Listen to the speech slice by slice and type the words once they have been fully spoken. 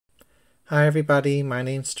Hi everybody, my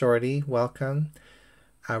name's Jordy. Welcome.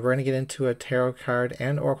 We're going to get into a tarot card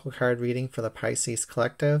and oracle card reading for the Pisces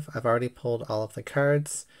Collective. I've already pulled all of the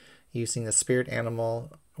cards using the Spirit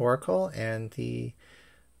Animal Oracle and the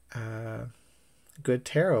Good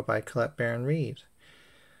Tarot by Colette Baron Reid.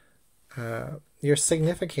 Your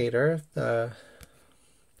significator, the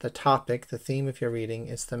topic, the theme of your reading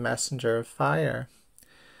is the Messenger of Fire,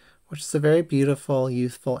 which is a very beautiful,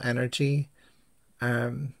 youthful energy.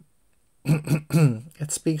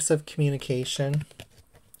 It speaks of communication,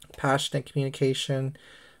 passionate communication,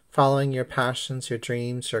 following your passions, your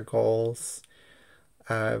dreams, your goals.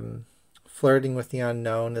 Flirting with the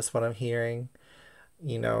unknown is what I'm hearing.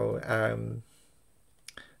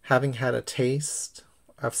 Having had a taste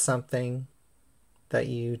of something that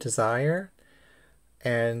you desire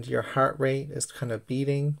and your heart rate is kind of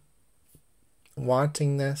beating,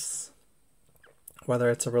 wanting this.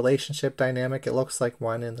 Whether it's a relationship dynamic, it looks like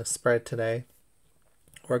one in the spread today,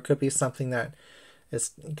 or it could be something that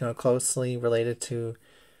is closely related to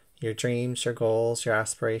your dreams, your goals, your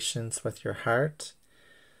aspirations with your heart.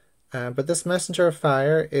 But this Messenger of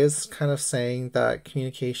Fire is kind of saying that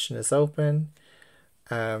communication is open,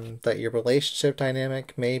 that your relationship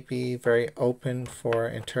dynamic may be very open for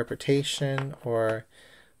interpretation or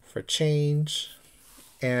for change.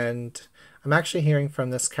 And I'm actually hearing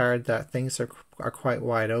from this card that things are quite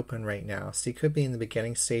wide open right now. So you could be in the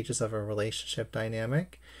beginning stages of a relationship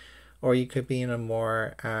dynamic, or you could be in a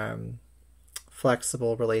more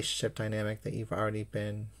flexible relationship dynamic that you've already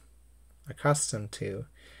been accustomed to.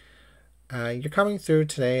 You're coming through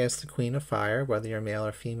today as the Queen of Fire, whether you're male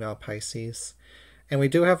or female Pisces. And we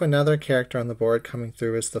do have another character on the board coming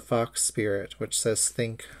through as the Fox Spirit, which says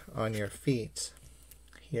think on your feet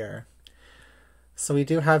here. So we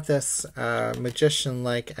do have this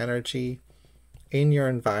magician-like energy in your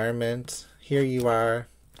environment. Here you are,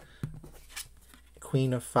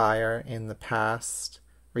 Queen of Fire in the past,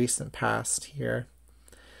 recent past here.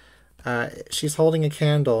 She's holding a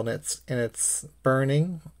candle and it's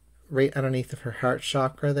burning right underneath of her heart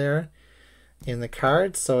chakra there in the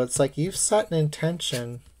card. So it's like you've set an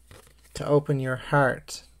intention to open your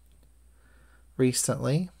heart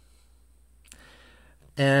recently.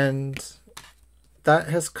 And that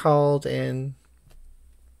has called in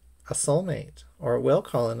a soulmate, or it will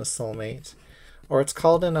call in a soulmate, or it's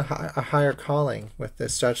called in a higher calling with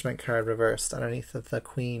this Judgment card reversed underneath of the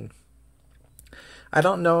Queen. I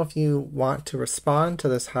don't know if you want to respond to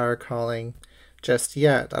this higher calling just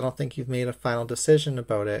yet. I don't think you've made a final decision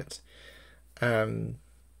about it. I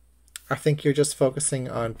think you're just focusing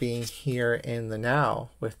on being here in the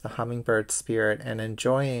now with the hummingbird spirit and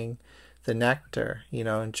enjoying the nectar,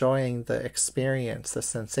 enjoying the experience, the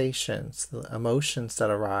sensations, the emotions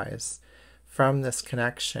that arise from this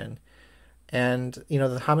connection. And,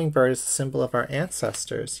 the hummingbird is a symbol of our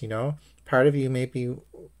ancestors, Part of you may be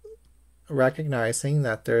recognizing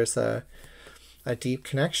that there's a deep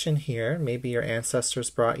connection here. Maybe your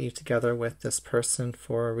ancestors brought you together with this person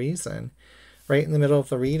for a reason. Right in the middle of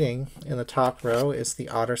the reading, in the top row, is the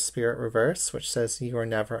Otter Spirit reverse, which says you are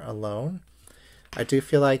never alone. I do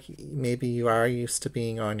feel like maybe you are used to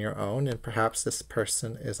being on your own, and perhaps this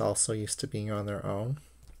person is also used to being on their own.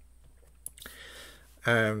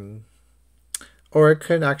 Or it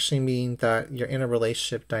could actually mean that you're in a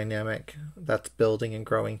relationship dynamic that's building and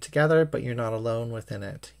growing together, but you're not alone within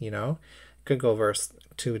it, It could go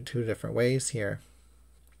two different ways here.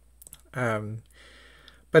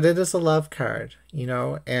 But it is a love card,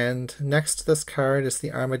 and next to this card is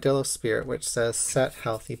the Armadillo Spirit, which says set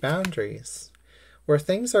healthy boundaries. Where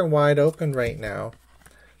things are wide open right now,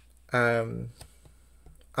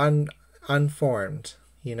 unformed,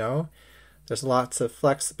 There's lots of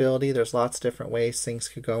flexibility. There's lots of different ways things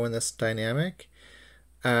could go in this dynamic.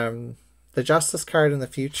 The Justice card in the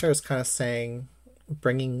future is kind of saying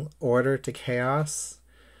bringing order to chaos,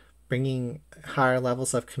 bringing higher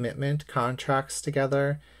levels of commitment, contracts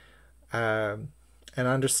together, an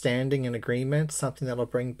understanding and agreement, something that will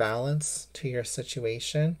bring balance to your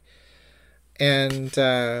situation. And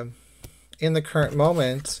in the current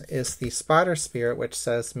moment is the Spider Spirit, which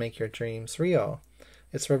says make your dreams real.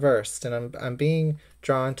 It's reversed, and I'm being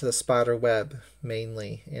drawn to the spider web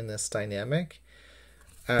mainly in this dynamic.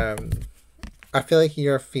 I feel like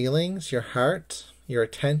your feelings, your heart, your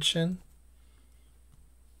attention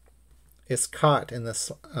is caught in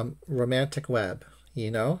this romantic web,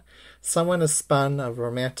 Someone has spun a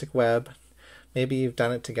romantic web. Maybe you've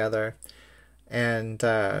done it together, and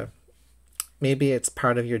maybe it's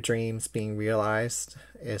part of your dreams being realized,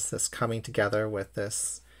 is this coming together with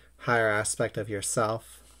this higher aspect of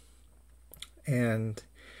yourself. And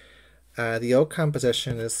The outcome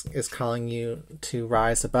position is calling you to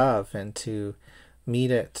rise above and to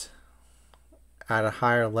meet it at a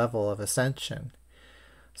higher level of ascension.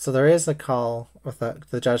 So there is a call with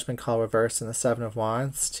the judgment call reverse in the Seven of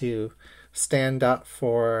Wands to stand up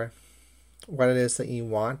for what it is that you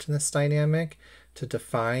want in this dynamic, to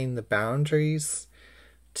define the boundaries,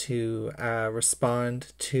 to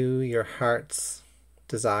respond to your heart's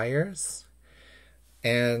desires.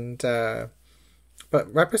 And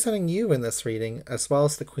but representing you in this reading, as well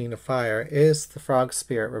as the Queen of Fire, is the Frog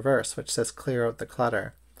Spirit reverse, which says clear out the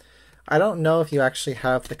clutter. I don't know if you actually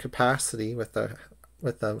have the capacity with the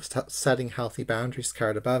setting healthy boundaries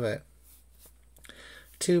card above it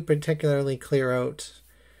to particularly clear out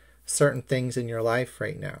certain things in your life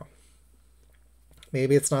right now.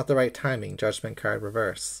 Maybe it's not the right timing, Judgment card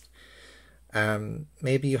reversed.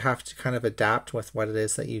 Maybe you have to kind of adapt with what it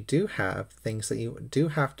is that you do have, things that you do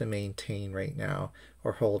have to maintain right now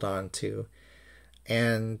or hold on to,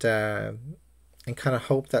 and kind of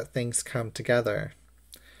hope that things come together.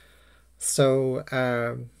 So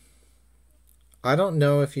I don't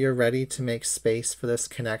know if you're ready to make space for this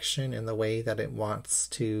connection in the way that it wants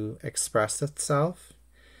to express itself.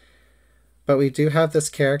 But we do have this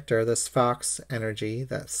character, this fox energy,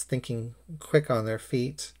 that's thinking quick on their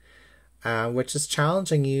feet, which is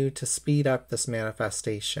challenging you to speed up this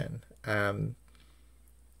manifestation.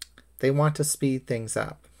 They want to speed things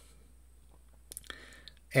up.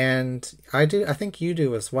 And I think you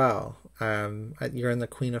do as well. You're in the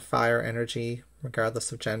Queen of Fire energy,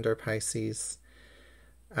 regardless of gender, Pisces.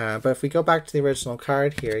 But if we go back to the original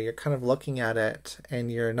card here, you're kind of looking at it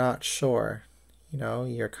and you're not sure. You know,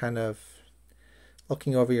 you're kind of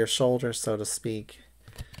looking over your shoulder, so to speak,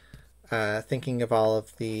 thinking of all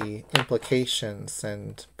of the implications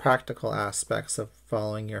and practical aspects of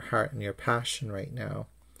following your heart and your passion right now.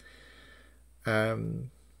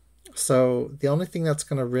 So the only thing that's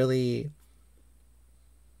going to really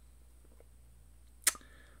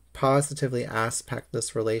positively aspect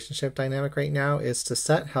this relationship dynamic right now is to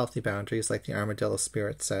set healthy boundaries, like the Armadillo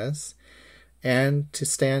Spirit says, and to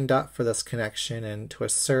stand up for this connection and to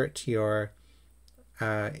assert your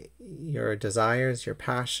desires, your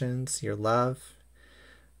passions, your love.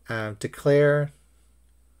 Declare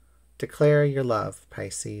your love,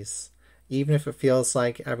 Pisces. Even if it feels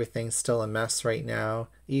like everything's still a mess right now,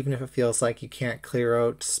 even if it feels like you can't clear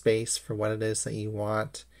out space for what it is that you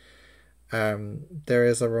want, there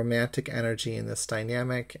is a romantic energy in this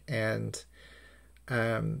dynamic, and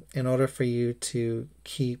in order for you to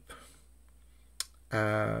keep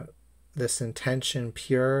this intention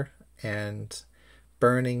pure and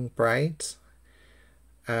burning bright,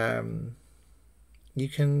 you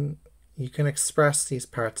can express these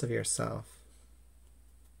parts of yourself.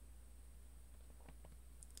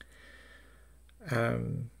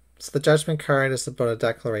 So the Judgment card is about a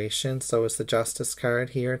declaration, so is the Justice card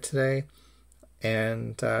here today,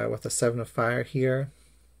 and with the Seven of Fire here.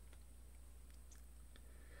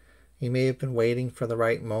 You may have been waiting for the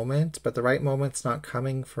right moment, but the right moment's not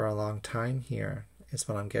coming for a long time here, is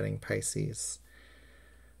what I'm getting, Pisces.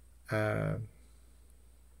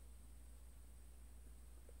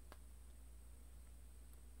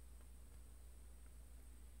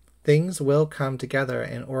 Things will come together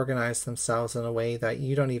and organize themselves in a way that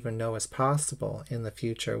you don't even know is possible in the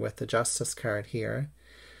future with the Justice card here.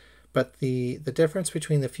 But the difference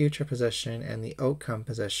between the future position and the outcome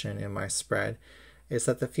position in my spread is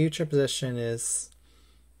that the future position is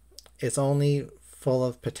only full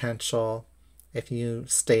of potential if you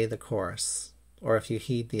stay the course or if you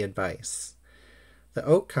heed the advice. The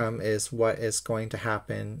outcome is what is going to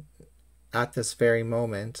happen at this very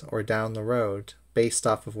moment or down the road, based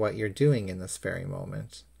off of what you're doing in this very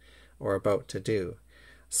moment or about to do.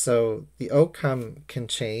 So the outcome can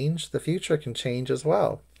change, the future can change as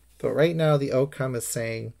well. But right now the outcome is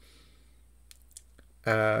saying,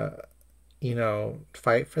 fight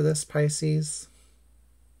for this, Pisces.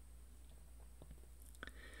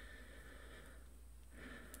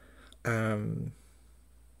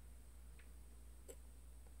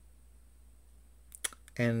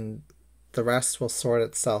 And the rest will sort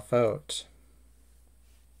itself out.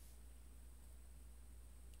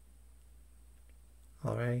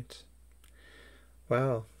 All right.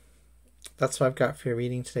 Well, that's what I've got for your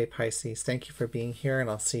reading today, Pisces. Thank you for being here, and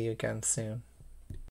I'll see you again soon.